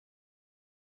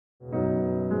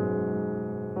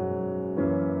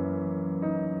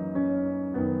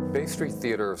Bay Street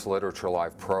Theater's Literature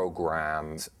Live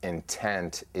program's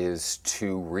intent is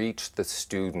to reach the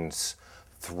students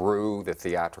through the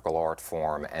theatrical art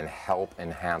form and help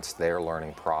enhance their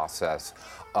learning process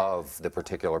of the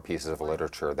particular pieces of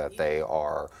literature that they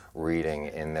are reading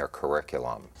in their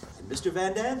curriculum. Mr.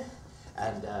 Van Dan,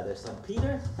 and their son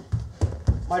Peter,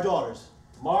 my daughters,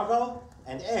 Margot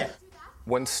and Anne.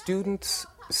 When students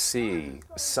see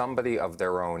somebody of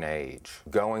their own age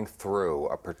going through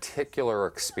a particular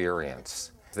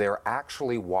experience, they're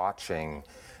actually watching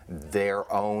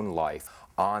their own life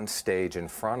on stage in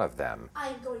front of them.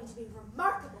 I'm going to be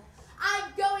remarkable. I'm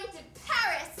going to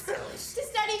Paris to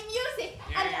study music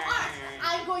and art.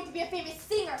 I'm going to be a famous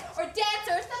singer or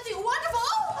dancer or something wonderful.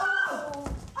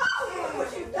 Oh, look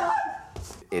what you've done.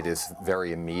 It is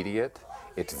very immediate.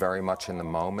 It's very much in the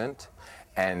moment.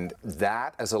 And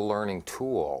that, as a learning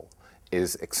tool,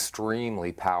 is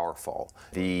extremely powerful.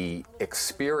 The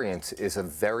experience is a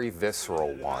very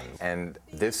visceral one, and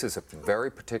this is a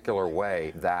very particular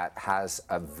way that has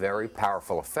a very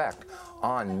powerful effect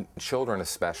on children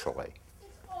especially.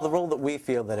 The role that we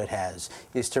feel that it has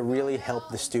is to really help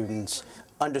the students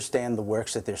understand the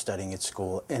works that they're studying at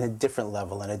school in a different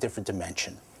level, in a different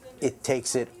dimension. It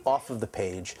takes it off of the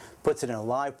page, puts it in a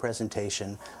live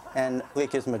presentation, and it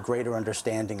gives them a greater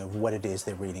understanding of what it is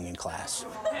they're reading in class.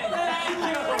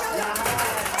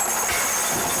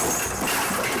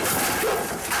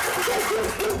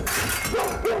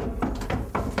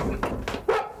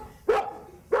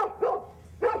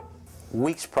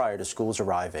 Weeks prior to schools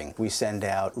arriving, we send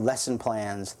out lesson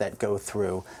plans that go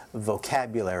through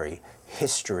vocabulary,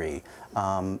 history,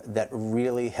 that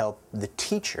really help the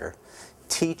teacher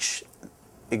teach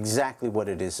exactly what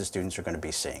it is the students are going to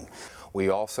be seeing. We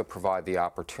also provide the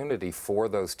opportunity for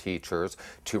those teachers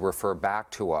to refer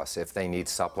back to us if they need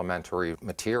supplementary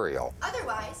material.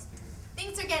 Otherwise,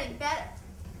 things are getting better.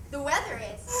 The weather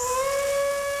is.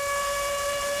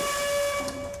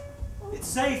 It's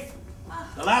safe.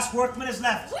 The last workman is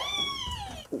left.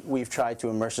 We've tried to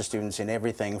immerse the students in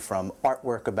everything from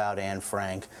artwork about Anne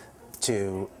Frank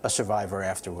to a survivor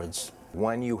afterwards.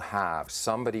 When you have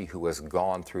somebody who has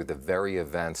gone through the very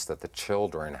events that the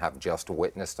children have just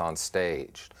witnessed on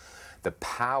stage, the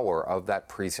power of that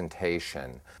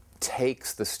presentation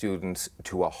takes the students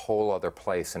to a whole other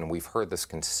place, and we've heard this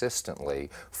consistently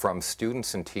from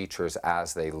students and teachers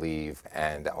as they leave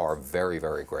and are very,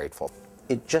 very grateful.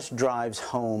 It just drives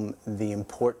home the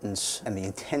importance and the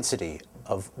intensity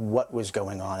of what was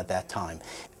going on at that time,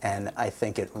 and I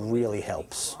think it really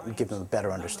helps give them a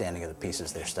better understanding of the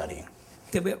pieces they're studying.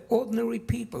 They were ordinary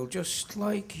people, just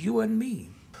like you and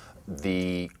me.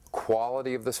 The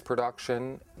quality of this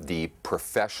production, the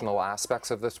professional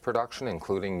aspects of this production,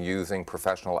 including using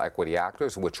professional equity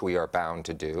actors, which we are bound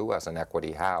to do as an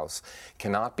equity house,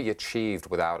 cannot be achieved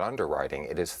without underwriting.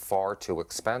 It is far too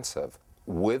expensive.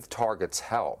 With Target's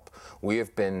help, we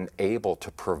have been able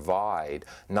to provide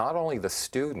not only the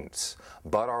students,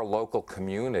 but our local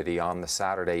community on the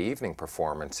Saturday evening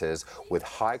performances with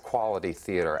high-quality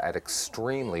theater at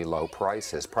extremely low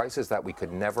prices, prices that we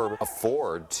could never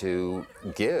afford to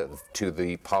give to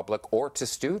the public or to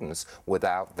students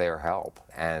without their help.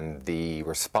 And the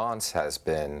response has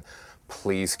been,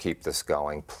 please keep this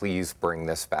going, please bring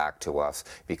this back to us,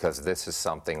 because this is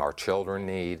something our children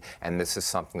need, and this is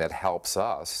something that helps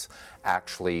us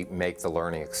actually make the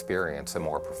learning experience a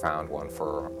more profound one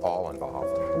for all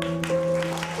involved.